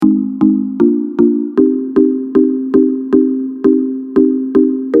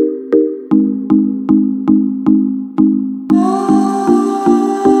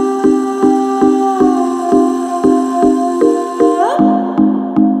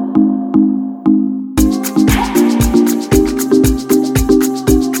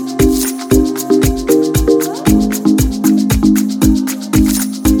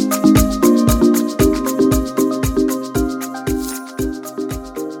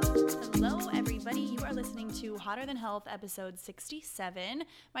Hotter Than Health, episode 67.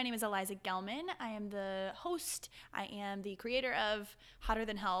 My name is Eliza Gelman. I am the host. I am the creator of Hotter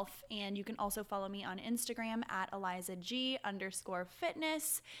Than Health, and you can also follow me on Instagram at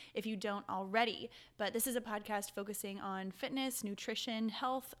ElizaG_fitness if you don't already. But this is a podcast focusing on fitness, nutrition,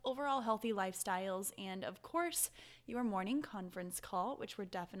 health, overall healthy lifestyles, and of course, your morning conference call, which we're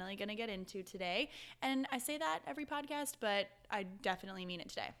definitely going to get into today. And I say that every podcast, but I definitely mean it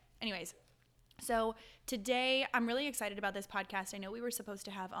today. Anyways, so today I'm really excited about this podcast. I know we were supposed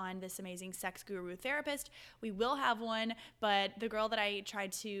to have on this amazing sex guru therapist. We will have one, but the girl that I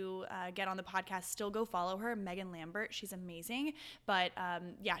tried to get on the podcast, still go follow her, Megan Lambert. She's amazing. But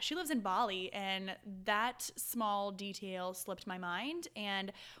yeah, she lives in Bali, and that small detail slipped my mind.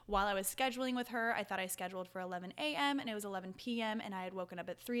 And while I was scheduling with her, I thought I scheduled for 11 a.m. and it was 11 p.m. and I had woken up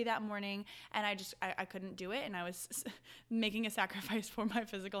at 3 that morning, and I couldn't do it, and I was making a sacrifice for my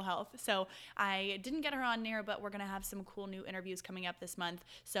physical health. So I didn't get her on there, but we're going to have some cool new interviews coming up this month.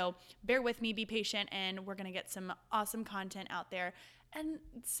 So bear with me, be patient, and we're going to get some awesome content out there. And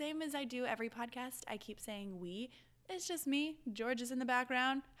same as I do every podcast, I keep saying we. It's just me. George is in the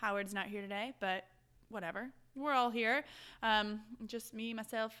background. Howard's not here today, but whatever. We're all here. Just me,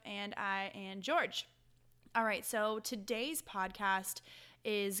 myself, and I, and George. All right, so today's podcast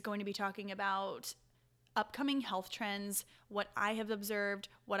is going to be talking about upcoming health trends, what I have observed,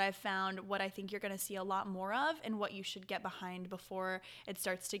 what I've found, what I think you're going to see a lot more of, and what you should get behind before it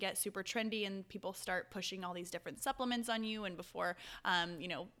starts to get super trendy and people start pushing all these different supplements on you, and before,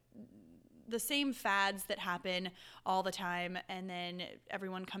 the same fads that happen all the time, and then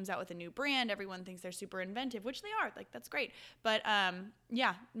everyone comes out with a new brand. Everyone thinks they're super inventive, which they are. Like, that's great. But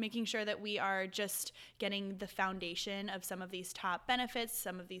yeah, making sure that we are just getting the foundation of some of these top benefits,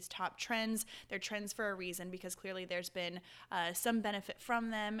 some of these top trends. They're trends for a reason, because clearly there's been some benefit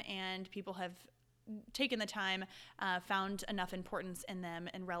from them, and people have taken the time, found enough importance in them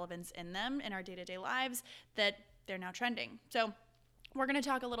and relevance in them in our day-to-day lives that they're now trending. So we're going to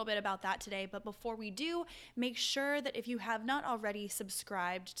talk a little bit about that today, but before we do, make sure that if you have not already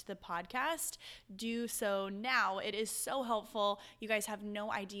subscribed to the podcast, do so now. It is so helpful. You guys have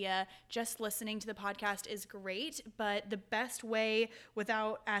no idea. Just listening to the podcast is great, but the best way,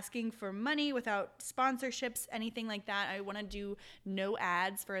 without asking for money, without sponsorships, anything like that, I want to do no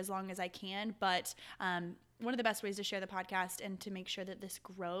ads for as long as I can, but one of the best ways to share the podcast and to make sure that this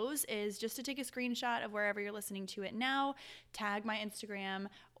grows is just to take a screenshot of wherever you're listening to it now, tag my Instagram,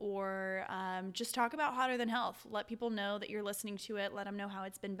 or just talk about Hotter Than Health. Let people know that you're listening to it. Let them know how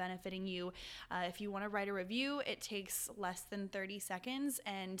it's been benefiting you. If you want to write a review, it takes less than 30 seconds.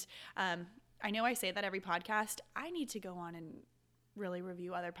 And I know I say that every podcast. I need to go on and really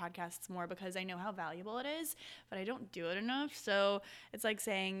review other podcasts more, because I know how valuable it is, but I don't do it enough. So it's like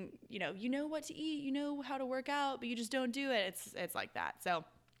saying, you know what to eat, you know how to work out, but you just don't do it. It's like that. So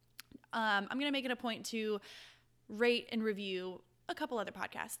I'm going to make it a point to rate and review a couple other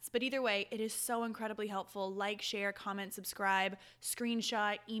podcasts, but either way, it is so incredibly helpful. Like, share, comment, subscribe,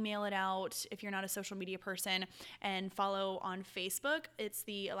 screenshot, email it out if you're not a social media person, and follow on Facebook. It's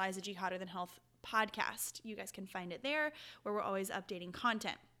the Eliza G. Hotter Than Health podcast. You guys can find it there, where we're always updating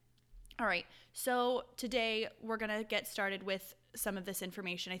content. All right, so today we're going to get started with some of this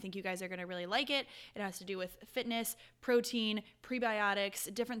information. I think you guys are going to really like it. It has to do with fitness, protein,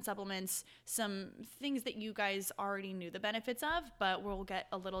 prebiotics, different supplements, some things that you guys already knew the benefits of, but we'll get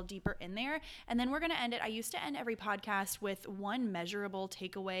a little deeper in there. And then we're going to end it. I used to end every podcast with one measurable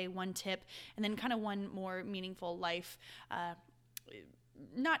takeaway, one tip, and then kind of one more meaningful life,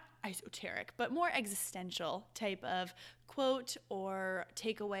 not esoteric, but more existential type of quote or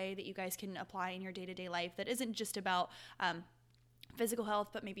takeaway that you guys can apply in your day-to-day life that isn't just about physical health,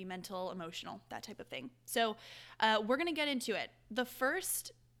 but maybe mental, emotional, that type of thing. So we're going to get into it. The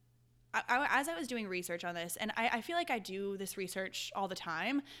first, as I was doing research on this, and I feel like I do this research all the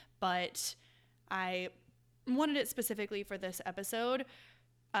time, but I wanted it specifically for this episode,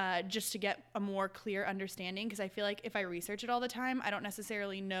 just to get a more clear understanding, because I feel like if I research it all the time, I don't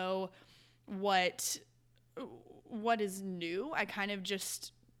necessarily know what is new. I kind of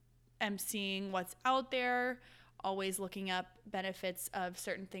just am seeing what's out there, always looking up benefits of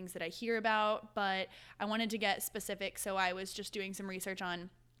certain things that I hear about, but I wanted to get specific, so I was just doing some research on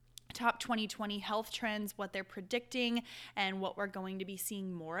top 2020 health trends, what they're predicting, and what we're going to be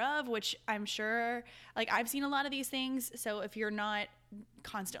seeing more of, which I'm sure, like, I've seen a lot of these things. So if you're not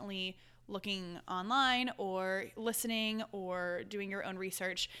constantly looking online or listening or doing your own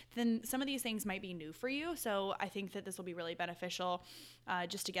research, then some of these things might be new for you. So I think that this will be really beneficial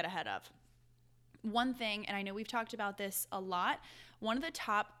just to get ahead of. One thing, and I know we've talked about this a lot, one of the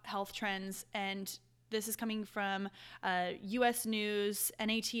top health trends, and this is coming from US News,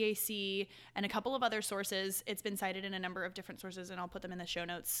 NATAC, and a couple of other sources. It's been cited in a number of different sources, and I'll put them in the show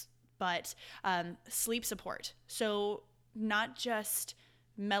notes. But sleep support. So not just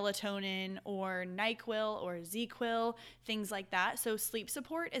melatonin or NyQuil or ZzzQuil, things like that. So sleep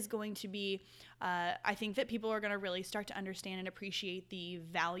support is going to be, I think that people are going to really start to understand and appreciate the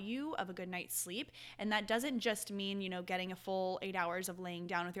value of a good night's sleep. And that doesn't just mean, getting a full 8 hours of laying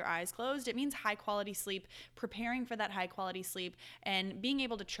down with your eyes closed. It means high quality sleep, preparing for that high quality sleep, and being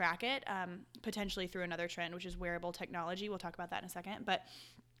able to track it, potentially through another trend, which is wearable technology. We'll talk about that in a second. But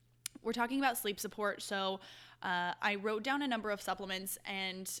we're talking about sleep support. So I wrote down a number of supplements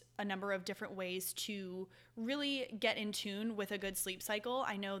and a number of different ways to really get in tune with a good sleep cycle.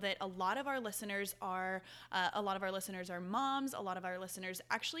 I know that a lot of our listeners are moms. A lot of our listeners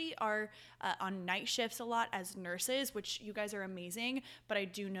actually are on night shifts a lot as nurses, which you guys are amazing. But I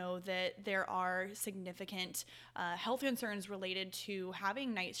do know that there are significant health concerns related to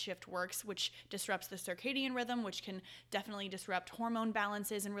having night shift works, which disrupts the circadian rhythm, which can definitely disrupt hormone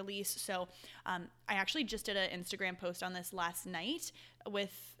balances and release. So I actually just did an Instagram post on this last night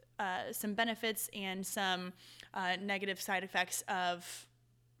with some benefits and some negative side effects of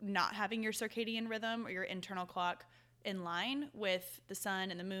not having your circadian rhythm or your internal clock in line with the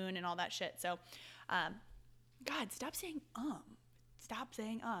sun and the moon and all that shit. So, God, stop saying Stop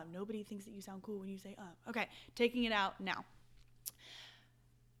saying Nobody thinks that you sound cool when you say Okay, taking it out now.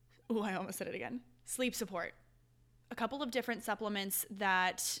 Oh, I almost said it again. Sleep support. A couple of different supplements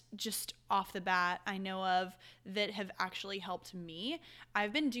that just off the bat I know of that have actually helped me.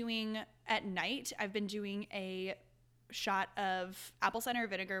 I've been doing a shot of apple cider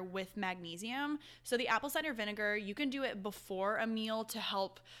vinegar with magnesium. So the apple cider vinegar, you can do it before a meal to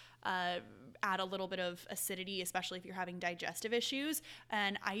help add a little bit of acidity, especially if you're having digestive issues.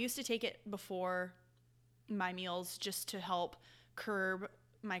 And I used to take it before my meals just to help curb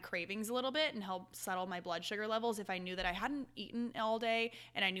my cravings a little bit and help settle my blood sugar levels. If I knew that I hadn't eaten all day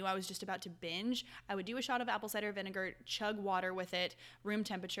and I knew I was just about to binge, I would do a shot of apple cider vinegar, chug water with it, room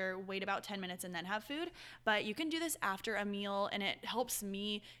temperature, wait about 10 minutes and then have food. But you can do this after a meal, and it helps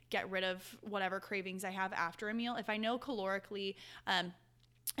me get rid of whatever cravings I have after a meal. If I know calorically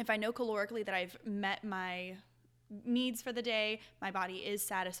that I've met my needs for the day, my body is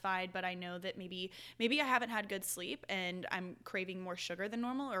satisfied, but I know that maybe I haven't had good sleep and I'm craving more sugar than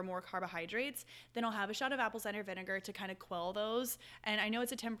normal or more carbohydrates, then I'll have a shot of apple cider vinegar to kind of quell those. And I know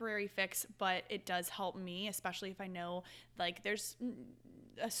it's a temporary fix, but it does help me, especially if I know like there's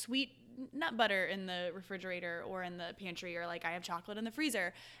a sweet nut butter in the refrigerator or in the pantry, or like I have chocolate in the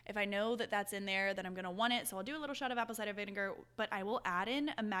freezer. If I know that that's in there, then I'm going to want it. So I'll do a little shot of apple cider vinegar, but I will add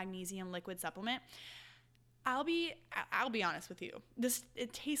in a magnesium liquid supplement. I'll be honest with you.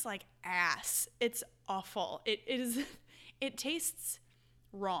 It tastes like ass. It's awful. It tastes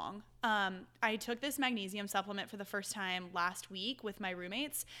wrong. I took this magnesium supplement for the first time last week with my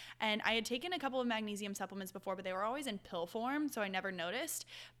roommates, and I had taken a couple of magnesium supplements before, but they were always in pill form, so I never noticed.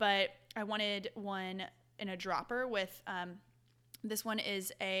 But I wanted one in a dropper with, this one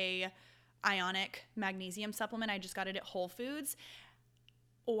is a ionic magnesium supplement. I just got it at Whole Foods.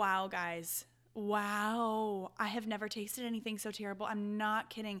 Wow, guys. Wow. I have never tasted anything so terrible. I'm not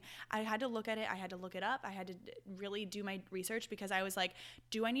kidding. I had to look at it. I had to look it up. I had to really do my research because I was like,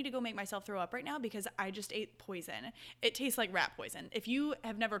 do I need to go make myself throw up right now? Because I just ate poison. It tastes like rat poison. If you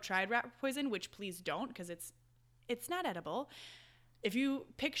have never tried rat poison, which please don't, because it's not edible. If you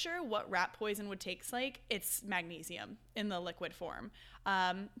picture what rat poison would taste like, it's magnesium in the liquid form.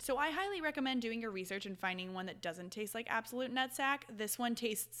 So I highly recommend doing your research and finding one that doesn't taste like absolute nutsack. This one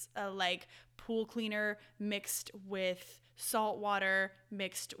tastes like pool cleaner mixed with salt water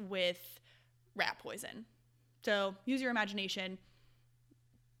mixed with rat poison. So use your imagination,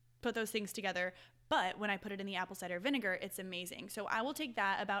 put those things together. But when I put it in the apple cider vinegar, it's amazing. So I will take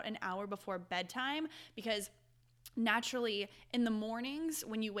that about an hour before bedtime, because naturally in the mornings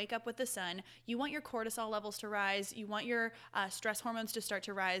when you wake up with the sun, you want your cortisol levels to rise, you want your stress hormones to start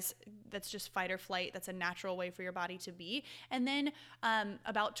to rise. That's just fight or flight. That's a natural way for your body to be. And then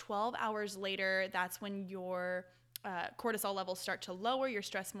about 12 hours later, that's when your cortisol levels start to lower, your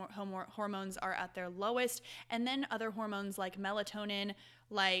stress hormones are at their lowest, and then other hormones like melatonin,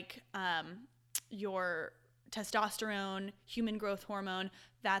 like your testosterone, human growth hormone,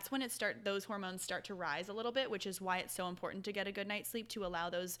 that's when those hormones start to rise a little bit, which is why it's so important to get a good night's sleep, to allow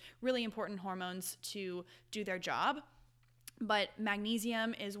those really important hormones to do their job. But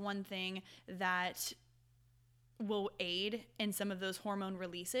magnesium is one thing that will aid in some of those hormone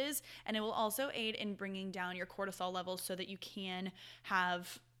releases, and it will also aid in bringing down your cortisol levels so that you can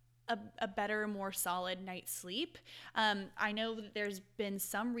have a better, more solid night's sleep. I know that there's been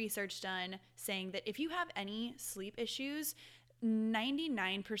some research done saying that if you have any sleep issues,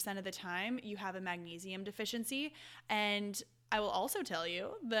 99% of the time you have a magnesium deficiency. And I will also tell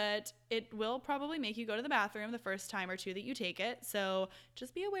you that it will probably make you go to the bathroom the first time or two that you take it. So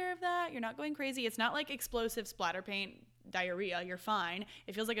just be aware of that. You're not going crazy. It's not like explosive splatter paint diarrhea. You're fine.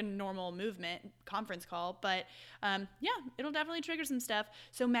 It feels like a normal movement conference call, but yeah, it'll definitely trigger some stuff.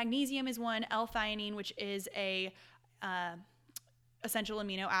 So magnesium is one. L-theanine, which is a essential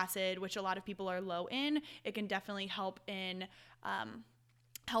amino acid, which a lot of people are low in. It can definitely help in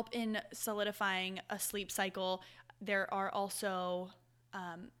solidifying a sleep cycle. There are also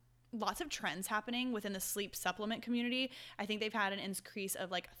lots of trends happening within the sleep supplement community. I think they've had an increase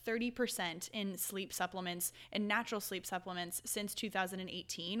of like 30% in sleep supplements and natural sleep supplements since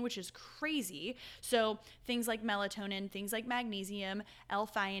 2018, which is crazy. So things like melatonin, things like magnesium,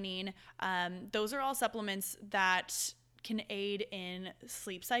 L-theanine, those are all supplements that can aid in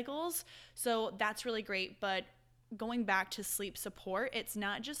sleep cycles. So that's really great. But going back to sleep support, it's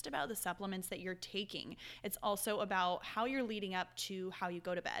not just about the supplements that you're taking. It's also about how you're leading up to how you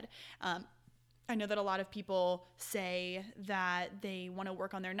go to bed. I know that a lot of people say that they want to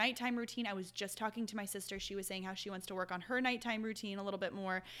work on their nighttime routine. I was just talking to my sister. She was saying how she wants to work on her nighttime routine a little bit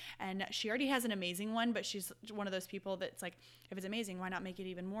more. And she already has an amazing one, but she's one of those people that's like, if it's amazing, why not make it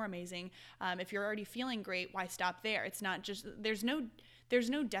even more amazing? If you're already feeling great, why stop there? It's not just, there's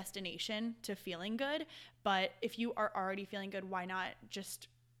no destination to feeling good, but if you are already feeling good, why not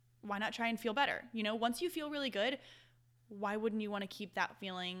try and feel better? You know, once you feel really good, why wouldn't you want to keep that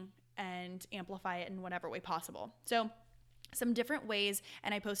feeling and amplify it in whatever way possible? So some different ways,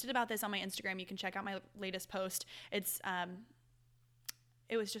 and I posted about this on my Instagram. You can check out my latest post. It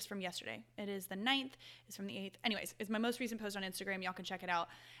was just from yesterday. It is the 9th. It's from the 8th. Anyways, it's my most recent post on Instagram. Y'all can check it out.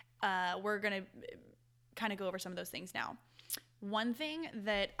 We're going to kind of go over some of those things now. One thing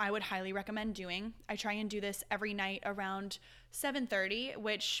that I would highly recommend doing, I try and do this every night around 7:30,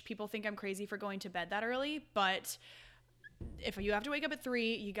 which people think I'm crazy for going to bed that early, but if you have to wake up at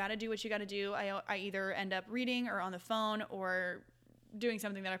 3, you got to do what you got to do. I either end up reading or on the phone or doing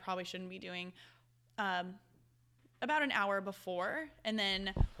something that I probably shouldn't be doing about an hour before, and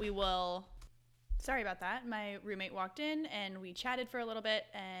then sorry about that. My roommate walked in and we chatted for a little bit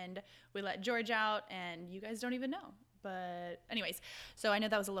and we let George out, and you guys don't even know. But anyways, so I know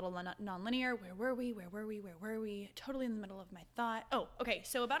that was a little non-linear. Where were we? Totally in the middle of my thought. Oh, okay.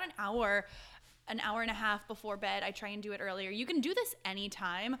 So about an hour and a half before bed, I try and do it earlier. You can do this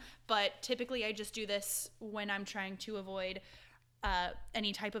anytime, but typically I just do this when I'm trying to avoid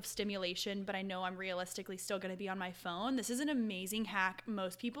any type of stimulation, but I know I'm realistically still going to be on my phone. This is an amazing hack.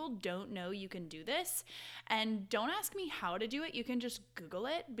 Most people don't know you can do this, and don't ask me how to do it. You can just Google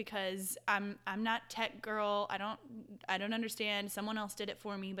it, because I'm not tech girl. I don't understand. Someone else did it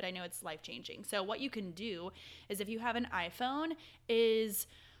for me, but I know it's life changing. So what you can do is, if you have an iPhone,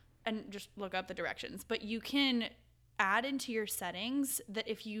 and just look up the directions, but you can add into your settings that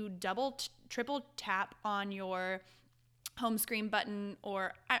if you triple tap on your home screen button,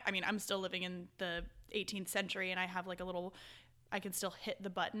 or I'm still living in the 18th century and I have like I can still hit the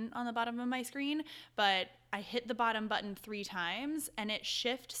button on the bottom of my screen, but I hit the bottom button 3 times and it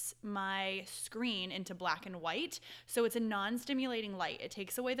shifts my screen into black and white. So it's a non-stimulating light. It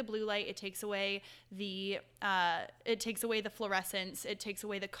takes away the blue light. It takes away the fluorescence. It takes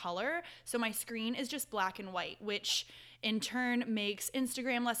away the color. So my screen is just black and white, which in turn makes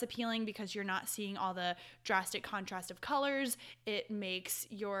Instagram less appealing because you're not seeing all the drastic contrast of colors. It makes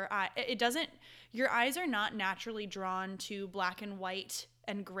your eyes are not naturally drawn to black and white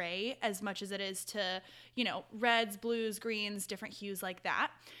and gray as much as it is to, reds, blues, greens, different hues like that.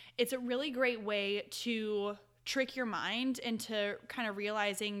 It's a really great way to trick your mind into kind of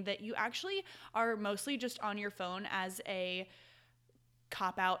realizing that you actually are mostly just on your phone as a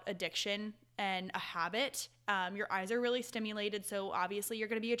cop-out addiction and a habit. Your eyes are really stimulated, so obviously you're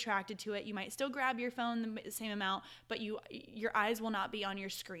going to be attracted to it. You might still grab your phone the same amount, but your eyes will not be on your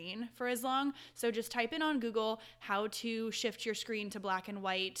screen for as long. So just type in on Google how to shift your screen to black and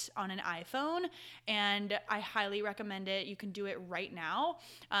white on an iPhone, and I highly recommend it. You can do it right now.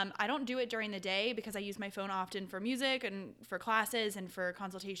 I don't do it during the day because I use my phone often for music and for classes and for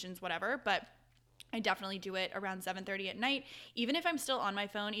consultations, whatever, but I definitely do it around 7:30 at night, even if I'm still on my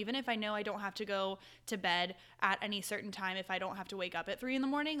phone, even if I know I don't have to go to bed at any certain time. If I don't have to wake up at 3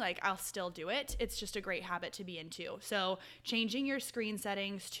 a.m, I'll still do it. It's just a great habit to be into. So changing your screen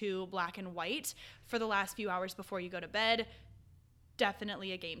settings to black and white for the last few hours before you go to bed,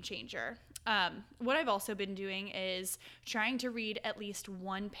 definitely a game changer. What I've also been doing is trying to read at least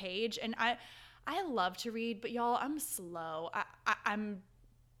one page. And I love to read, but y'all, I'm slow. I'm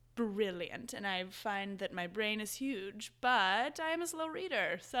brilliant, and I find that my brain is huge, but I am a slow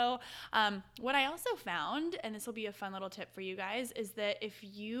reader. So what I also found, and this will be a fun little tip for you guys, is that if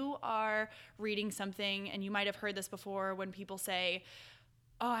you are reading something, and you might have heard this before when people say,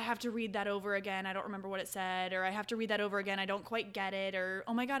 oh, I have to read that over again, I don't remember what it said, or I have to read that over again, I don't quite get it, or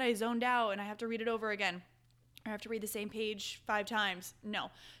oh my God, I zoned out and I have to read it over again. I have to read the same page 5 times.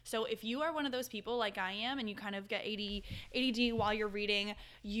 No. So if you are one of those people like I am, and you kind of get ADD while you're reading,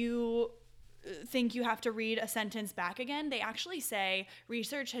 you think you have to read a sentence back again. They actually say,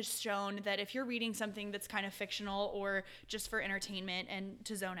 research has shown that if you're reading something that's kind of fictional or just for entertainment and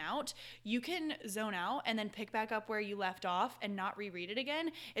to zone out, you can zone out and then pick back up where you left off and not reread it again.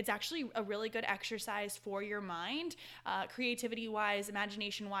 It's actually a really good exercise for your mind, creativity wise,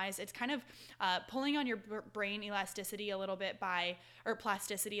 imagination wise. It's kind of pulling on your brain elasticity a little bit or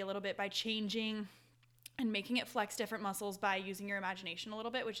plasticity a little bit by changing and making it flex different muscles by using your imagination a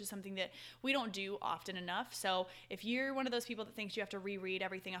little bit, which is something that we don't do often enough. So if you're one of those people that thinks you have to reread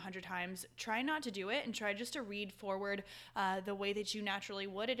everything 100 times, try not to do it, and try just to read forward the way that you naturally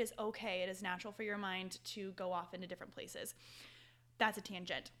would. It is okay. It is natural for your mind to go off into different places. That's a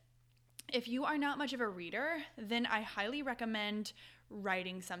tangent. If you are not much of a reader, then I highly recommend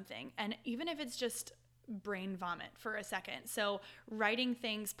writing something. And even if it's just brain vomit for a second. So writing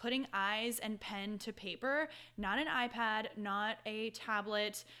things, putting eyes and pen to paper, not an iPad, not a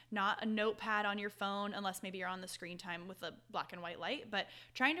tablet, not a notepad on your phone, unless maybe you're on the screen time with a black and white light, but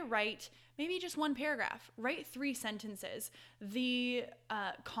trying to write maybe just one paragraph, write 3 sentences. The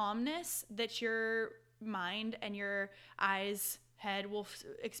calmness that your mind and your head will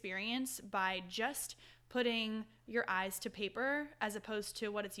experience by just putting your eyes to paper as opposed to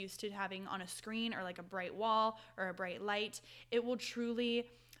what it's used to having on a screen or like a bright wall or a bright light, it will truly,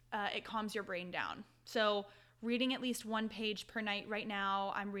 it calms your brain down. So reading at least 1 page per night. Right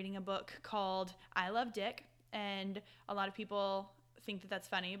now, I'm reading a book called I Love Dick, and a lot of people think that that's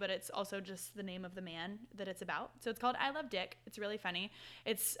funny, but it's also just the name of the man that it's about. So it's called I Love Dick. It's really funny.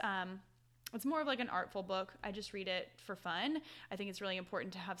 It's more of like an artful book. I just read it for fun. I think it's really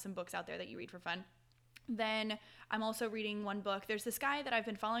important to have some books out there that you read for fun. Then I'm also reading one book. There's this guy that I've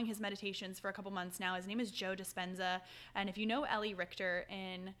been following his meditations for a couple months now. His name is Joe Dispenza. And if you know Ellie Richter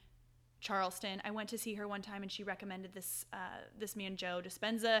in Charleston, I went to see her one time, and she recommended this man, Joe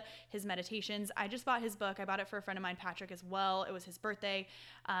Dispenza, his meditations. I just bought his book. I bought it for a friend of mine, Patrick, as well. It was his birthday.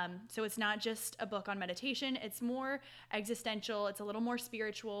 So it's not just a book on meditation. It's more existential. It's a little more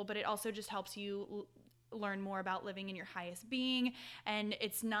spiritual, but it also just helps you learn more about living in your highest being. And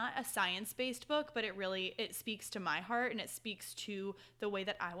it's not a science-based book, but it speaks to my heart, and it speaks to the way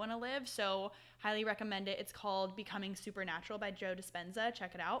that I want to live. So highly recommend it. It's called Becoming Supernatural by Joe Dispenza.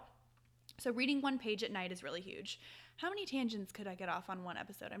 Check it out. So reading 1 page at night is really huge. How many tangents could I get off on one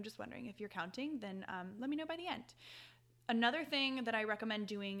episode? I'm just wondering. If you're counting, then let me know by the end. Another thing that I recommend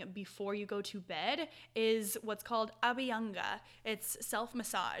doing before you go to bed is what's called Abhyanga. It's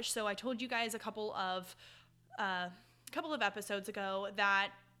self-massage. So I told you guys a couple of episodes ago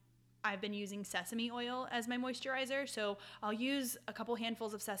that I've been using sesame oil as my moisturizer. So I'll use a couple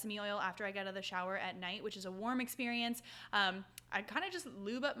handfuls of sesame oil after I get out of the shower at night, which is a warm experience. I kind of just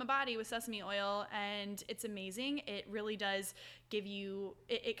lube up my body with sesame oil, and it's amazing. It really does give you,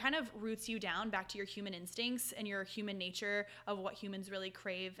 it kind of roots you down back to your human instincts and your human nature of what humans really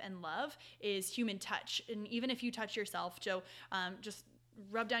crave and love is human touch. And even if you touch yourself, Joe, just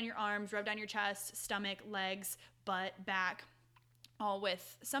rub down your arms, rub down your chest, stomach, legs, butt, back, all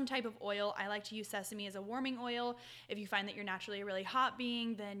with some type of oil. I like to use sesame as a warming oil. If you find that you're naturally a really hot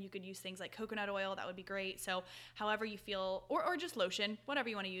being, then you could use things like coconut oil. That would be great. So however you feel, or just lotion, whatever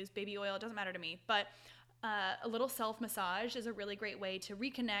you want to use, baby oil, it doesn't matter to me. But a little self-massage is a really great way to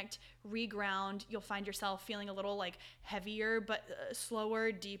reconnect, reground. You'll find yourself feeling a little like heavier, but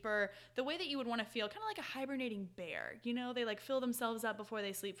slower, deeper, the way that you would want to feel, kind of like a hibernating bear. You know, they like fill themselves up before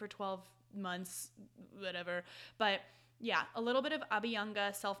they sleep for 12 months, whatever. But yeah, a little bit of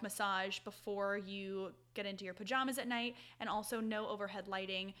Abhyanga self-massage before you get into your pajamas at night, and also no overhead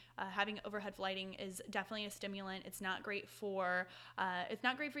lighting. Having overhead lighting is definitely a stimulant. It's not great for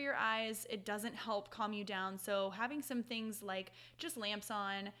your eyes. It doesn't help calm you down. So having some things like just lamps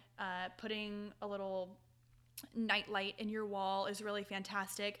on, putting a little night light in your wall is really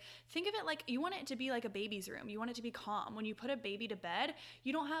fantastic. Think of it like you want it to be like a baby's room. You want it to be calm. When you put a baby to bed,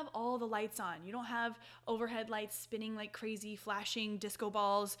 you don't have all the lights on. You don't have overhead lights spinning like crazy, flashing disco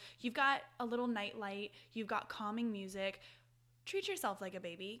balls. You've got a little night light. You've got calming music. treat yourself like a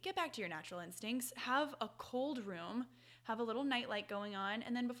baby. Get back to your natural instincts. Have a cold room. Have a little nightlight going on.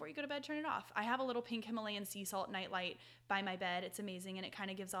 And then before you go to bed, turn it off. I have a little pink Himalayan sea salt nightlight by my bed. It's amazing. And it kind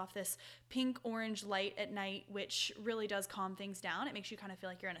of gives off this pink orange light at night, which really does calm things down. It makes you kind of feel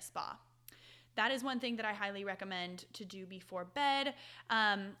like you're in a spa. That is one thing that I highly recommend to do before bed.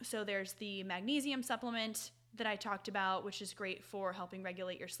 So there's the magnesium supplement that I talked about, which is great for helping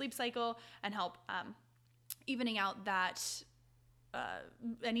regulate your sleep cycle and help evening out that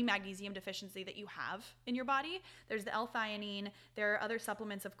any magnesium deficiency that you have in your body. There's the L-theanine. There are other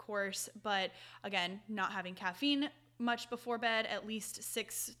supplements, of course, but again, not having caffeine much before bed, at least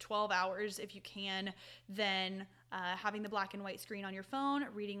 12 hours if you can, then having the black and white screen on your phone,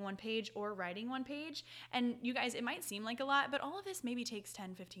 reading one page or writing one page. And you guys, it might seem like a lot, but all of this maybe takes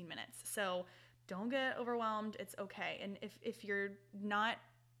 10, 15 minutes. So don't get overwhelmed. It's okay. And if you're not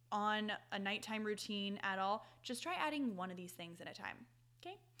on a nighttime routine at all, just try adding one of these things at a time,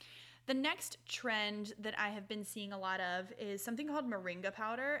 okay? The next trend that I have been seeing a lot of is something called moringa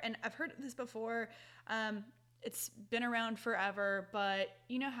powder, and I've heard of this before. It's been around forever, but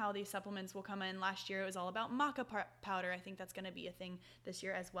you know how these supplements will come in. Last year it was all about maca powder. I think that's going to be a thing this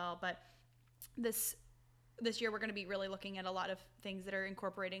year as well, but this year we're going to be really looking at a lot of things that are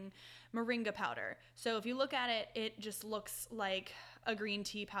incorporating moringa powder. So if you look at it, it just looks like a green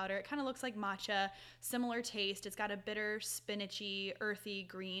tea powder. It kind of looks like matcha, similar taste. It's got a bitter, spinachy, earthy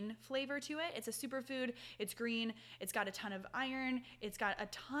green flavor to it. It's a superfood. It's green. It's got a ton of iron. It's got a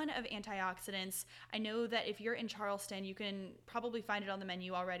ton of antioxidants. I know that if you're in Charleston, you can probably find it on the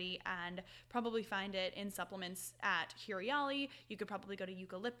menu already and probably find it in supplements at Hiriali. You could probably go to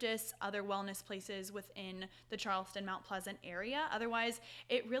Eucalyptus, other wellness places within the Charleston, Mount Pleasant area. Otherwise,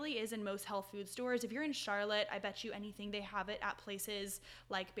 it really is in most health food stores. If you're in Charlotte, I bet you anything they have it at places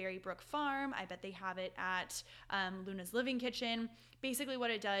like Berrybrook Farm. I bet they have it at Luna's Living Kitchen. Basically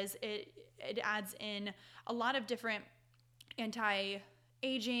what it does, it adds in a lot of different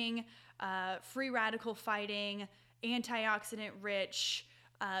anti-aging, free radical fighting, antioxidant rich,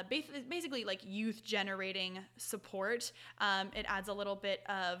 basically like youth generating support. It adds a little bit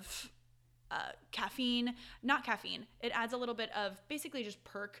of not caffeine. It adds a little bit of basically just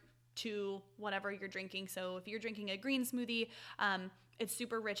perk to whatever you're drinking. So if you're drinking a green smoothie, it's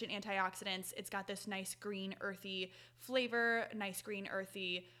super rich in antioxidants. It's got this nice green earthy flavor, nice green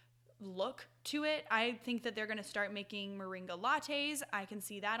earthy look to it. I think that they're going to start making moringa lattes. I can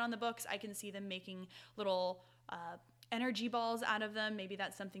see that on the books. I can see them making little energy balls out of them. Maybe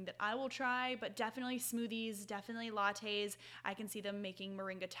that's something that I will try, but definitely smoothies, definitely lattes. I can see them making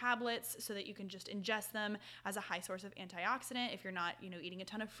moringa tablets so that you can just ingest them as a high source of antioxidant if you're not, eating a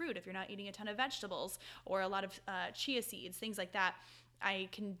ton of fruit, if you're not eating a ton of vegetables or a lot of chia seeds, things like that. I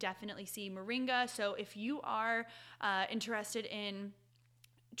can definitely see moringa. So if you are interested in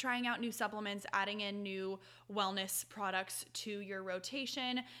trying out new supplements, adding in new wellness products to your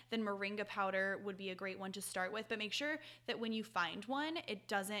rotation, then moringa powder would be a great one to start with. But make sure that when you find one, it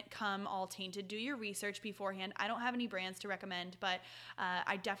doesn't come all tainted. Do your research beforehand. I don't have any brands to recommend, but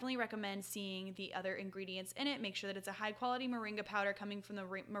I definitely recommend seeing the other ingredients in it. Make sure that it's a high quality moringa powder coming from the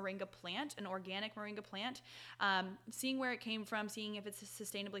moringa plant, an organic moringa plant. Seeing where it came from, seeing if it's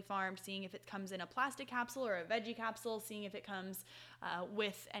sustainably farmed, seeing if it comes in a plastic capsule or a veggie capsule, seeing if it comes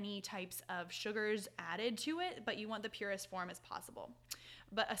with any types of sugars added to it, but you want the purest form as possible.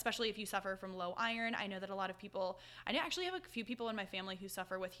 But especially if you suffer from low iron, I know that a lot of people, I actually have a few people in my family who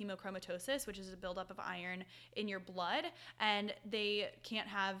suffer with hemochromatosis, which is a buildup of iron in your blood, and they can't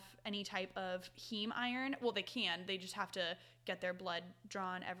have any type of heme iron. Well, they can, they just have to get their blood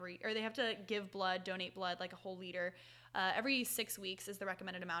drawn they have to give blood, donate blood, like a whole liter, every 6 weeks is the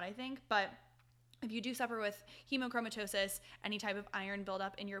recommended amount, I think. But if you do suffer with hemochromatosis, any type of iron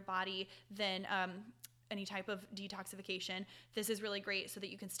buildup in your body, then any type of detoxification, this is really great so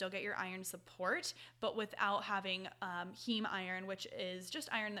that you can still get your iron support, but without having heme iron, which is just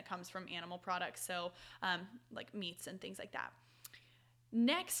iron that comes from animal products, so like meats and things like that.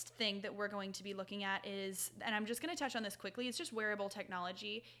 Next thing that we're going to be looking at is, and I'm just going to touch on this quickly, it's just wearable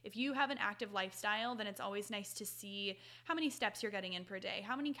technology. If you have an active lifestyle, then it's always nice to see how many steps you're getting in per day,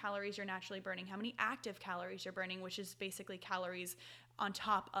 how many calories you're naturally burning, how many active calories you're burning, which is basically calories on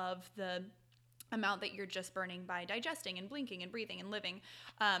top of the amount that you're just burning by digesting and blinking and breathing and living.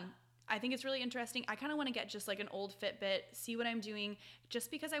 I think it's really interesting. I kind of want to get just like an old Fitbit, see what I'm doing, just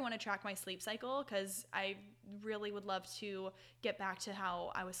because I want to track my sleep cycle, because I really would love to get back to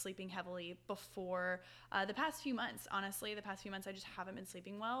how I was sleeping heavily before the past few months. Honestly, the past few months I just haven't been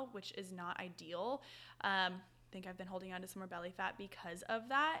sleeping well, which is not ideal. I think I've been holding on to some more belly fat because of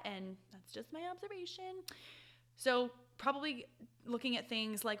that, and that's just my observation. So probably looking at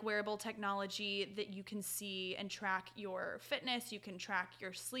things like wearable technology that you can see and track your fitness, you can track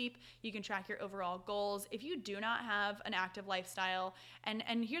your sleep, you can track your overall goals. If you do not have an active lifestyle, and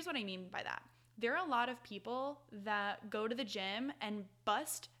here's what I mean by that. There are a lot of people that go to the gym and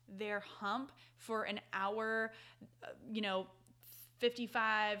bust their hump for an hour,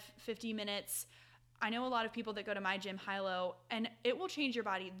 50 minutes. I know a lot of people that go to my gym, Hilo, and it will change your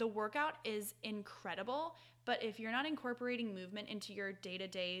body. The workout is incredible, but if you're not incorporating movement into your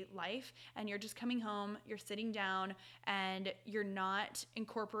day-to-day life and you're just coming home, you're sitting down, and you're not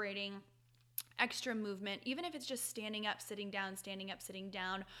incorporating extra movement, even if it's just standing up, sitting down,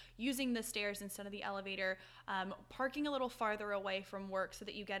 using the stairs instead of the elevator, parking a little farther away from work so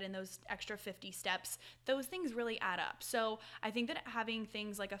that you get in those extra 50 steps, those things really add up. So I think that having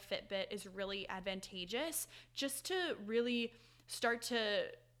things like a Fitbit is really advantageous just to really start to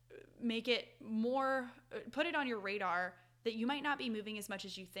make it more, put it on your radar that you might not be moving as much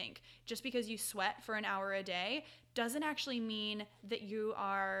as you think. Just because you sweat for an hour a day doesn't actually mean that you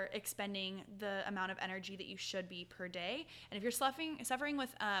are expending the amount of energy that you should be per day. And if you're suffering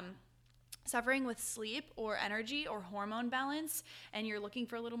with sleep or energy or hormone balance, and you're looking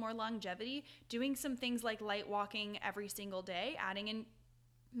for a little more longevity, doing some things like light walking every single day, adding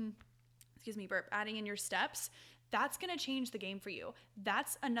in your steps, that's going to change the game for you.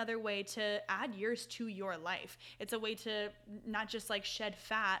 That's another way to add years to your life. It's a way to not just like shed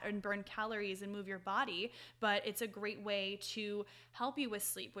fat and burn calories and move your body, but it's a great way to help you with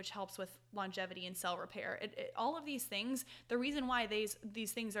sleep, which helps with longevity and cell repair. All of these things, the reason why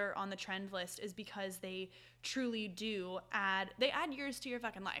these things are on the trend list is because they truly do add years to your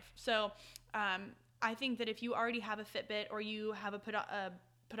fucking life. So I think that if you already have a Fitbit or you have a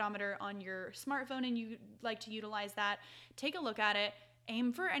pedometer on your smartphone and you like to utilize that, take a look at it.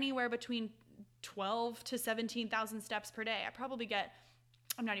 Aim for anywhere between 12 to 17,000 steps per day.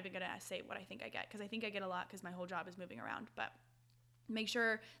 I'm not even going to say what I think I get, because I think I get a lot because my whole job is moving around. But make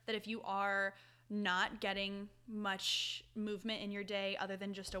sure that if you are not getting much movement in your day other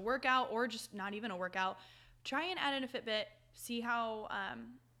than just a workout or just not even a workout, try and add in a Fitbit. See how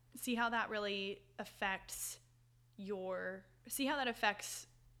that really affects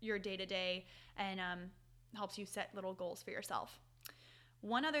your day-to-day and helps you set little goals for yourself.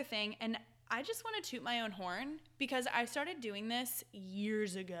 One other thing, and I just want to toot my own horn because I started doing this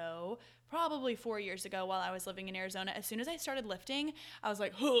years ago, probably 4 years ago while I was living in Arizona. As soon as I started lifting, I was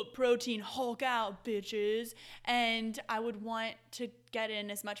like, protein, Hulk out, bitches. And I would want to get in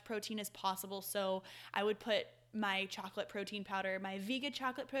as much protein as possible. So I would put my chocolate protein powder, my Vega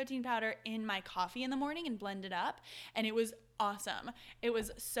chocolate protein powder, in my coffee in the morning and blend it up. And it was awesome. It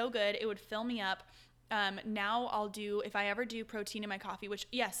was so good. It would fill me up. Now I'll do, if I ever do protein in my coffee, which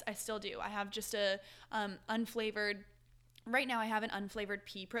yes, I still do. I have just right now I have an unflavored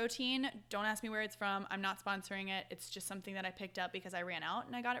pea protein. Don't ask me where it's from. I'm not sponsoring it. It's just something that I picked up because I ran out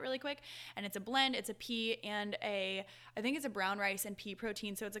and I got it really quick. And it's a blend. It's a pea and I think it's a brown rice and pea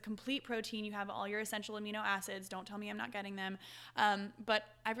protein. So it's a complete protein. You have all your essential amino acids. Don't tell me I'm not getting them. But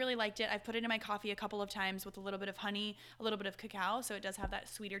I really liked it. I've put it in my coffee a couple of times with a little bit of honey, a little bit of cacao. So it does have that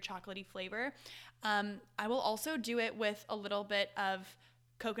sweeter chocolatey flavor. I will also do it with a little bit of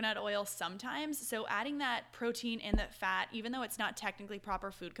coconut oil sometimes. So adding that protein and that fat, even though it's not technically proper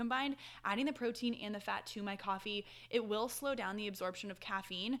food combined, adding the protein and the fat to my coffee, it will slow down the absorption of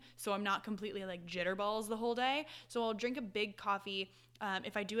caffeine. So I'm not completely like jitterballs the whole day. So I'll drink a big coffee.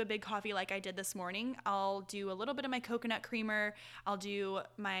 If I do a big coffee like I did this morning, I'll do a little bit of my coconut creamer. I'll do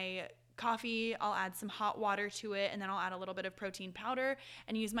my coffee. I'll add some hot water to it. And then I'll add a little bit of protein powder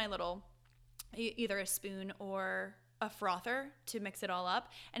and use my little, either a spoon or a frother to mix it all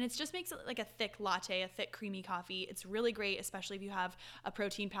up. And it just makes it like a thick latte, a thick creamy coffee. It's really great, especially if you have a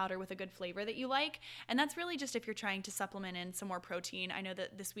protein powder with a good flavor that you like. And that's really just if you're trying to supplement in some more protein. I know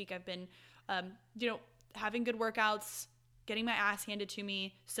that this week I've been, having good workouts, getting my ass handed to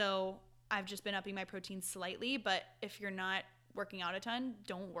me. So I've just been upping my protein slightly, but if you're not working out a ton,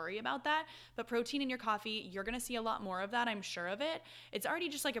 don't worry about that. But protein in your coffee, you're going to see a lot more of that. I'm sure of it. It's already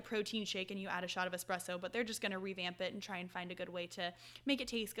just like a protein shake and you add a shot of espresso, but they're just going to revamp it and try and find a good way to make it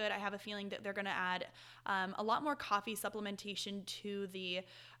taste good. I have a feeling that they're going to add a lot more coffee supplementation to the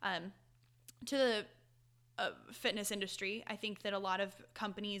fitness industry. I think that a lot of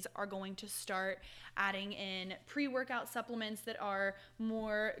companies are going to start adding in pre-workout supplements that are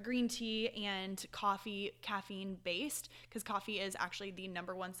more green tea and coffee caffeine based, because coffee is actually the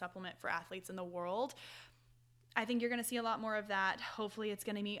number one supplement for athletes in the world. I think you're going to see a lot more of that. Hopefully it's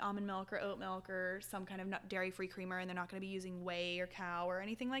going to be almond milk or oat milk or some kind of dairy-free creamer, and they're not going to be using whey or cow or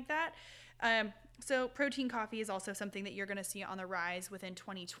anything like that. So protein coffee is also something that you're going to see on the rise within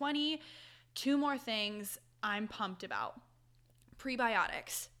 2020. 2 more things I'm pumped about.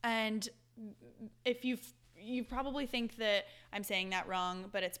 Prebiotics. And if you probably think that I'm saying that wrong,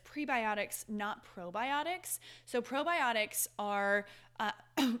 but it's prebiotics, not probiotics. So probiotics are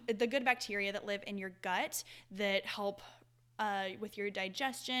the good bacteria that live in your gut that help with your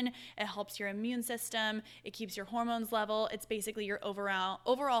digestion. It helps your immune system. It keeps your hormones level. It's basically your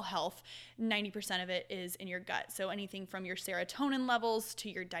overall health. 90% of it is in your gut. So anything from your serotonin levels to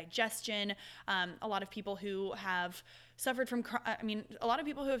your digestion. A lot of people who have suffered from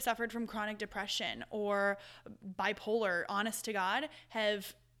chronic depression or bipolar, honest to God,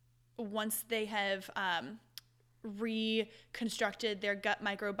 once they have reconstructed their gut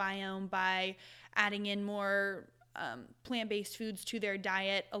microbiome by adding in more plant-based foods to their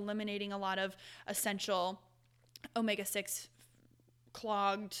diet, eliminating a lot of essential omega-6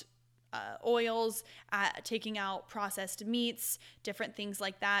 clogged oils, taking out processed meats, different things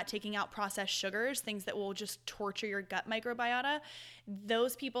like that, taking out processed sugars, things that will just torture your gut microbiota.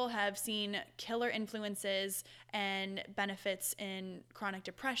 Those people have seen killer influences and benefits in chronic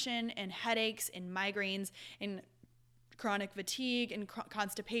depression and headaches and migraines and chronic fatigue and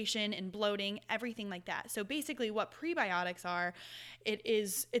constipation and bloating, everything like that. So basically what prebiotics are,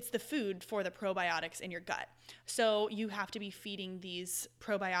 it's the food for the probiotics in your gut. So you have to be feeding these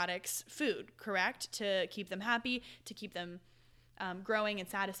probiotics food, correct? To keep them happy, to keep them growing and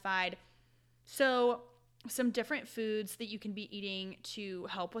satisfied. So some different foods that you can be eating to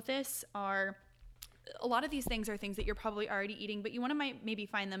help with this are, a lot of these things are things that you're probably already eating, but you want to maybe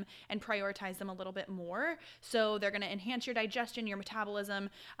find them and prioritize them a little bit more. So they're going to enhance your digestion, your metabolism.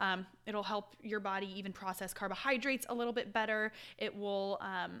 It'll help your body even process carbohydrates a little bit better. It will,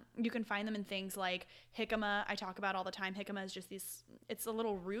 you can find them in things like jicama. I talk about all the time. Jicama is just it's a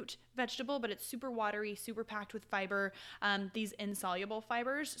little root vegetable, but it's super watery, super packed with fiber, these insoluble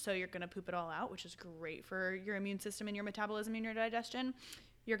fibers. So you're going to poop it all out, which is great for your immune system and your metabolism and your digestion.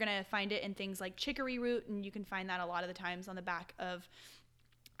 You're going to find it in things like chicory root, and you can find that a lot of the times on the back of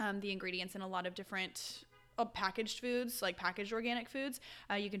the ingredients in a lot of different packaged foods, like packaged organic foods.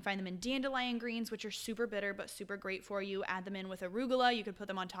 You can find them in dandelion greens, which are super bitter but super great for you. Add them in with arugula. You could put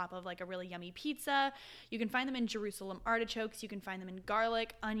them on top of like a really yummy pizza. You can find them in Jerusalem artichokes. You can find them in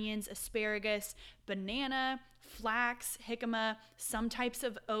garlic, onions, asparagus, banana, flax, jicama, some types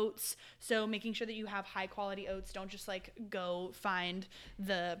of oats. So making sure that you have high quality oats. Don't just like go find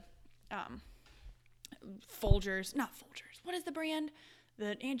the Folgers, not Folgers. What is the brand?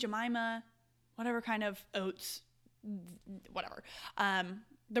 The Aunt Jemima, whatever kind of oats, whatever.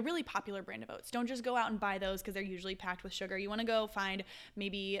 The really popular brand of oats. Don't just go out and buy those because they're usually packed with sugar. You want to go find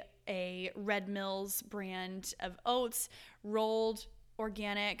maybe a Red Mills brand of oats, rolled,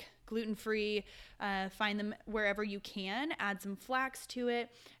 organic, gluten-free. Find them wherever you can. Add some flax to it.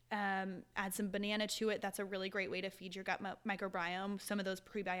 Add some banana to it. That's a really great way to feed your gut microbiome some of those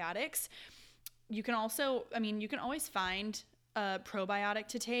prebiotics. You can also, you can always find a probiotic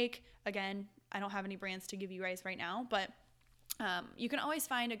to take. Again, I don't have any brands to give you guys right now, but you can always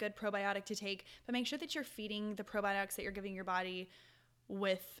find a good probiotic to take, but make sure that you're feeding the probiotics that you're giving your body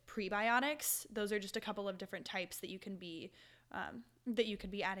with prebiotics. Those are just a couple of different types that you can be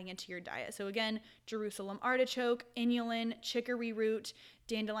adding into your diet. So again, Jerusalem artichoke, inulin, chicory root,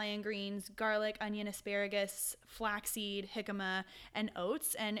 dandelion greens, garlic, onion, asparagus, flaxseed, jicama, and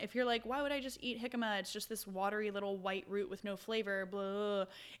oats. And if you're like, why would I just eat jicama? It's just this watery little white root with no flavor, blah.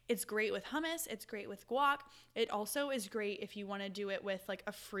 It's great with hummus. It's great with guac. It also is great if you want to do it with like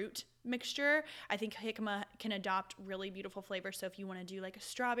a fruit mixture. I think jicama can adopt really beautiful flavors. So if you want to do like a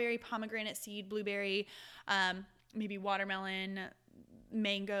strawberry, pomegranate seed, blueberry, maybe watermelon,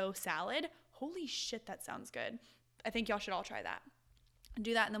 mango salad. Holy shit, that sounds good. I think y'all should all try that.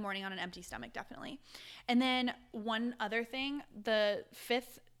 Do that in the morning on an empty stomach, definitely. And then one other thing, the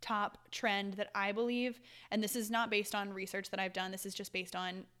 5th top trend that I believe, and this is not based on research that I've done, this is just based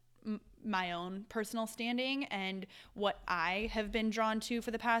on my own personal standing and what I have been drawn to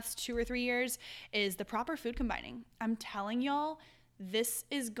for the past 2 or 3 years, is the proper food combining. I'm telling y'all, this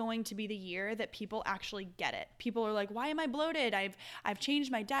is going to be the year that people actually get it. People are like, why am I bloated? I've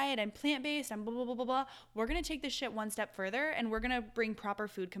changed my diet. I'm plant-based. I'm blah, blah, blah, blah, blah. We're going to take this shit one step further, and we're going to bring proper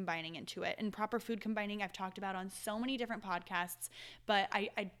food combining into it. And proper food combining I've talked about on so many different podcasts, but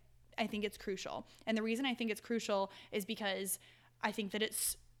I think it's crucial. And the reason I think it's crucial is because I think that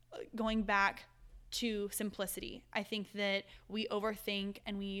it's going back to simplicity. I think that we overthink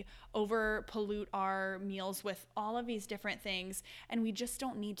and we over pollute our meals with all of these different things, and we just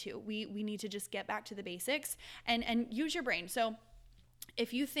don't need to. We need to just get back to the basics and use your brain. So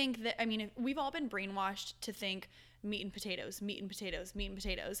if you think that, if we've all been brainwashed to think meat and potatoes, meat and potatoes, meat and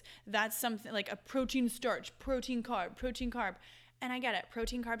potatoes, that's something like a protein, starch, protein, carb. And I get it.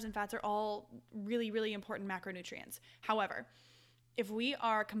 Protein, carbs, and fats are all really, really important macronutrients. However, if we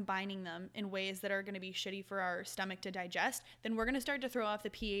are combining them in ways that are going to be shitty for our stomach to digest, then we're going to start to throw off the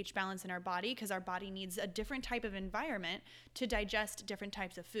pH balance in our body, because our body needs a different type of environment to digest different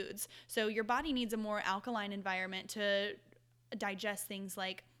types of foods. So your body needs a more alkaline environment to digest things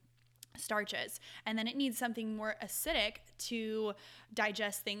like starches, and then it needs something more acidic to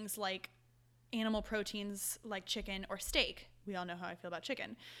digest things like animal proteins like chicken or steak. We all know how I feel about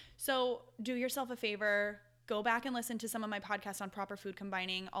chicken. So do yourself a favor, go back and listen to some of my podcasts on proper food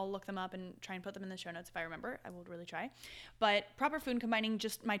combining. I'll look them up and try and put them in the show notes if I remember. I will really try. But proper food combining,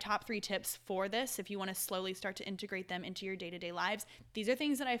 just my top 3 tips for this, if you want to slowly start to integrate them into your day-to-day lives. These are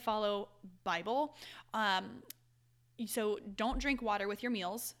things that I follow Bible. So don't drink water with your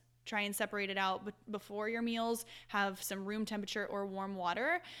meals. Try and separate it out before your meals. Have some room temperature or warm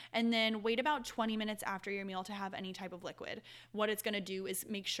water, and then wait about 20 minutes after your meal to have any type of liquid. What it's going to do is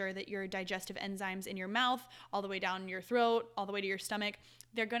make sure that your digestive enzymes in your mouth, all the way down your throat, all the way to your stomach,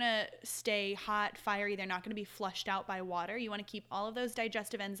 they're going to stay hot, fiery. They're not going to be flushed out by water. You want to keep all of those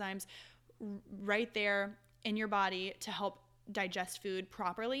digestive enzymes right there in your body to help digest food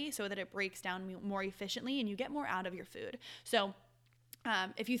properly, so that it breaks down more efficiently and you get more out of your food. So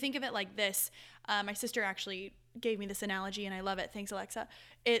if you think of it like this, my sister actually gave me this analogy and I love it. Thanks, Alexa.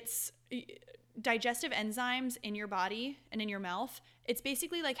 It's digestive enzymes in your body and in your mouth. It's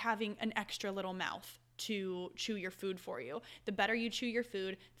basically like having an extra little mouth to chew your food for you. The better you chew your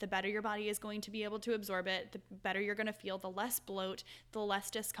food, the better your body is going to be able to absorb it, the better you're going to feel, the less bloat, the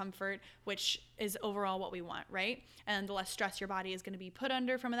less discomfort, which is overall what we want, right? And the less stress your body is going to be put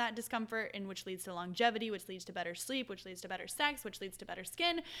under from that discomfort, and which leads to longevity, which leads to better sleep, which leads to better sex, which leads to better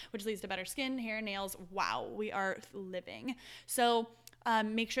skin, which leads to better skin, hair, nails. Wow, we are living. So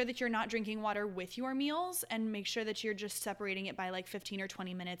make sure that you're not drinking water with your meals, and make sure that you're just separating it by like 15 or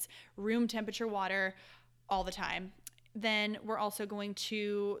 20 minutes, room temperature water all the time. Then we're also going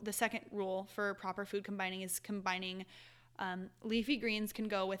to, the second rule for proper food combining is combining leafy greens can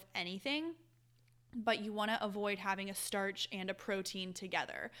go with anything, but you want to avoid having a starch and a protein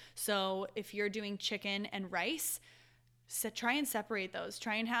together. So if you're doing chicken and rice, try and separate those.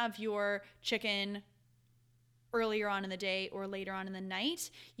 Try and have your chicken earlier on in the day or later on in the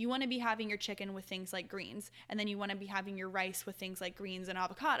night. You want to be having your chicken with things like greens, and then you want to be having your rice with things like greens and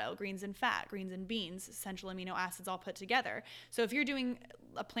avocado, greens and fat, greens and beans, essential amino acids all put together. So if you're doing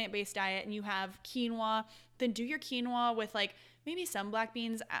a plant-based diet and you have quinoa, then do your quinoa with like maybe some black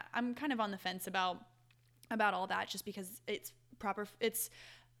beans. I'm kind of on the fence about all that, just because it's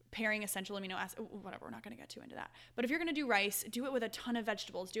pairing essential amino acids, whatever, we're not going to get too into that. But if you're going to do rice, do it with a ton of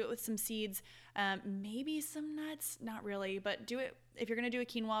vegetables. Do it with some seeds, maybe some nuts, not really, but do it, if you're going to do a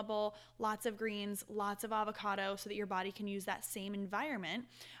quinoa bowl, lots of greens, lots of avocado, so that your body can use that same environment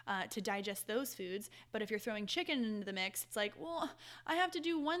to digest those foods. But if you're throwing chicken into the mix, it's like, well, I have to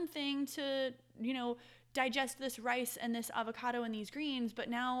do one thing to, digest this rice and this avocado and these greens, but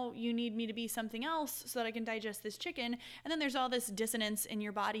now you need me to be something else so that I can digest this chicken. And then there's all this dissonance in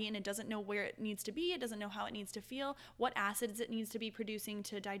your body, and it doesn't know where it needs to be. It doesn't know how it needs to feel, what acids it needs to be producing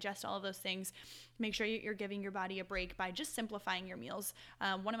to digest all of those things. Make sure you're giving your body a break by just simplifying your meals.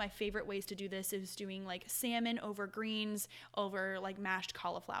 One of my favorite ways to do this is doing like salmon over greens over like mashed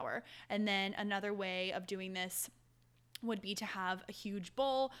cauliflower. And then another way of doing this would be to have a huge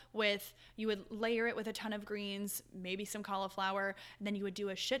bowl with, you would layer it with a ton of greens, maybe some cauliflower, and then you would do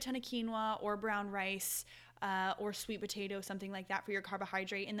a shit ton of quinoa or brown rice or sweet potato, something like that for your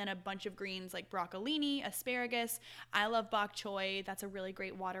carbohydrate, and then a bunch of greens like broccolini, asparagus. I love bok choy. That's a really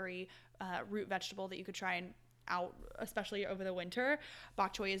great watery root vegetable that you could try and out, especially over the winter.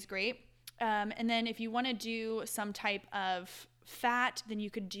 Bok choy is great. And then if you want to do some type of fat, then you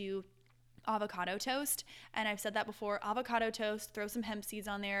could do avocado toast. And I've said that before, avocado toast, throw some hemp seeds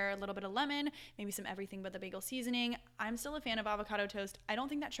on there, a little bit of lemon, maybe some everything but the bagel seasoning. I'm still a fan of avocado toast. I don't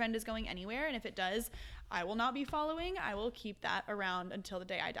think that trend is going anywhere, and if it does, I will not be following. I will keep that around until the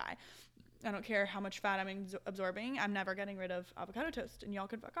day I die. I don't care how much fat I'm absorbing. I'm never getting rid of avocado toast, and y'all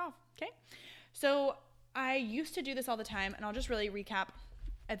can fuck off, okay? So I used to do this all the time, and I'll just really recap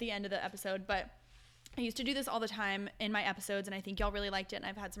at the end of the episode, but I used to do this all the time in my episodes, and I think y'all really liked it, and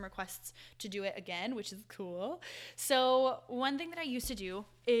I've had some requests to do it again, which is cool. So one thing that I used to do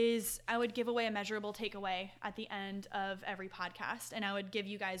is I would give away a measurable takeaway at the end of every podcast, and I would give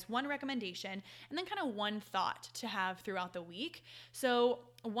you guys one recommendation and then kind of one thought to have throughout the week. So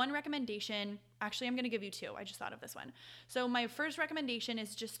one recommendation, actually I'm going to give you two. I just thought of this one. So my first recommendation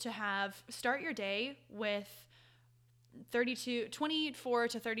is just to start your day with 24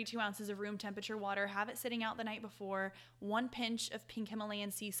 to 32 ounces of room temperature water. Have it sitting out the night before. 1 pinch of pink Himalayan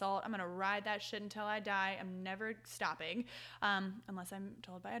sea salt. I'm going to ride that shit until I die. I'm never stopping, unless I'm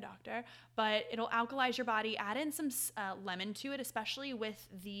told by a doctor. But it'll alkalize your body. Add in some lemon to it, especially with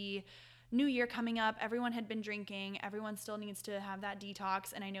the new year coming up. Everyone had been drinking. Everyone still needs to have that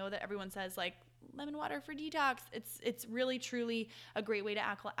detox. And I know that everyone says like, lemon water for detox. It's really truly a great way to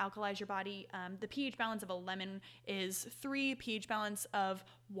alkalize your body. The pH balance of a lemon is 3, pH balance of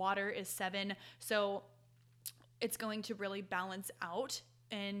water is 7. So it's going to really balance out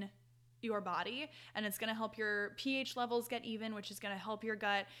in your body, and it's going to help your pH levels get even, which is going to help your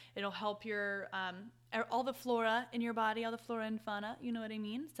gut. It'll help your all the flora in your body, all the flora and fauna, you know what I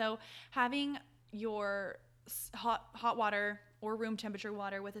mean? So having your hot water or room temperature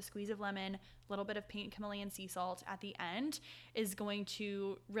water with a squeeze of lemon, a little bit of pink Himalayan sea salt at the end is going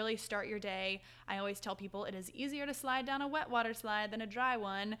to really start your day. I always tell people it is easier to slide down a wet water slide than a dry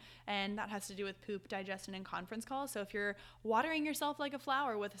one, and that has to do with poop, digestion, and conference calls. So if you're watering yourself like a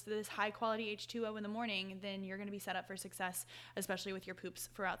flower with this high quality H2O in the morning, then you're going to be set up for success, especially with your poops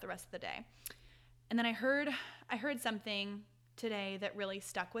throughout the rest of the day. And then I heard something today that really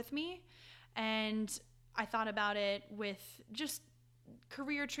stuck with me, and I thought about it with just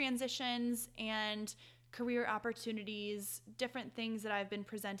career transitions and career opportunities, different things that I've been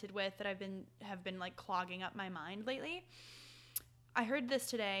presented with that have been like clogging up my mind lately. I heard this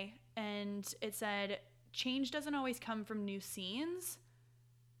today, and it said, change doesn't always come from new scenes,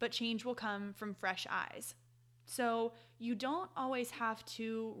 but change will come from fresh eyes. So you don't always have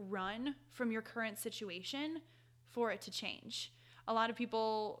to run from your current situation for it to change. A lot of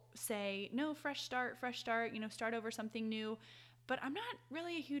people say, no, fresh start, start over something new. But I'm not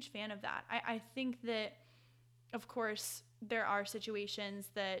really a huge fan of that. I think that, of course, there are situations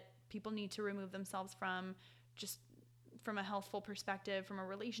that people need to remove themselves from, just from a healthful perspective, from a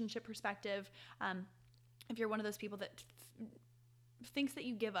relationship perspective. If you're one of those people that thinks that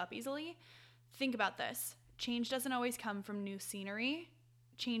you give up easily, think about this. Change doesn't always come from new scenery.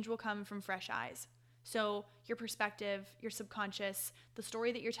 Change will come from fresh eyes. So your perspective, your subconscious, the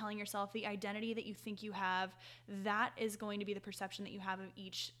story that you're telling yourself, the identity that you think you have, that is going to be the perception that you have of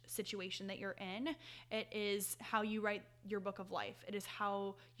each situation that you're in. It is how you write your book of life. It is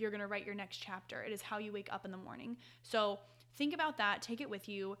how you're going to write your next chapter. It is how you wake up in the morning. So think about that. Take it with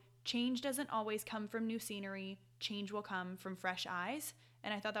you. Change doesn't always come from new scenery. Change will come from fresh eyes.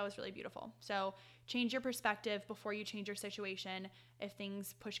 And I thought that was really beautiful. So change your perspective before you change your situation. If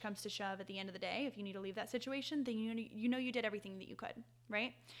things push comes to shove at the end of the day, if you need to leave that situation, then you know you did everything that you could,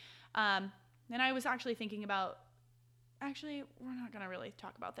 right? And I was actually thinking about, we're not going to really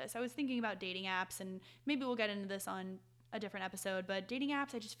talk about this. I was thinking about dating apps, and maybe we'll get into this on a different episode, but dating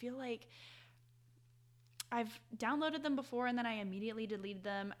apps, I just feel like I've downloaded them before and then I immediately deleted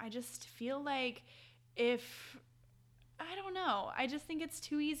them. I just feel like I don't know. I just think it's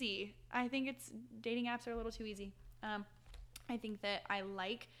too easy. I think dating apps are a little too easy. I think that I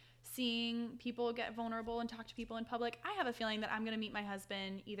like seeing people get vulnerable and talk to people in public. I have a feeling that I'm going to meet my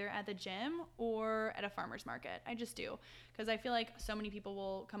husband either at the gym or at a farmer's market. I just do. Because I feel like so many people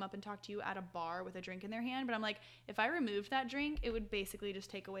will come up and talk to you at a bar with a drink in their hand. But I'm like, if I removed that drink, it would basically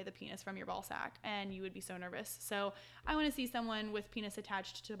just take away the penis from your ball sack. And you would be so nervous. So I want to see someone with penis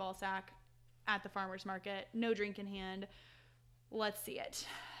attached to the ball sack at the farmer's market, no drink in hand. Let's see it.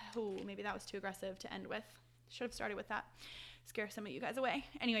 Ooh, maybe that was too aggressive to end with. Should have started with that. Scare some of you guys away.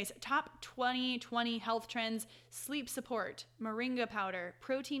 Anyways, top 2020 health trends: sleep support, moringa powder,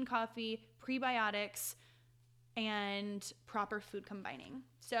 protein coffee, prebiotics, and proper food combining.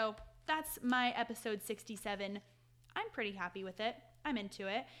 So that's my episode 67. I'm pretty happy with it. I'm into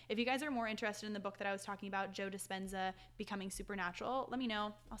it. If you guys are more interested in the book that I was talking about, Joe Dispenza, Becoming Supernatural, let me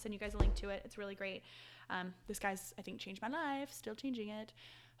know. I'll send you guys a link to it. It's really great. This guy's, I think, changed my life. Still changing it.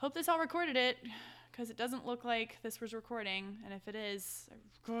 Hope this all recorded it, because it doesn't look like this was recording. And if it is,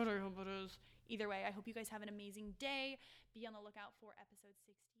 God, I hope it is. Either way, I hope you guys have an amazing day. Be on the lookout for episode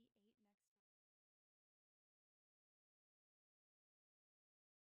 60.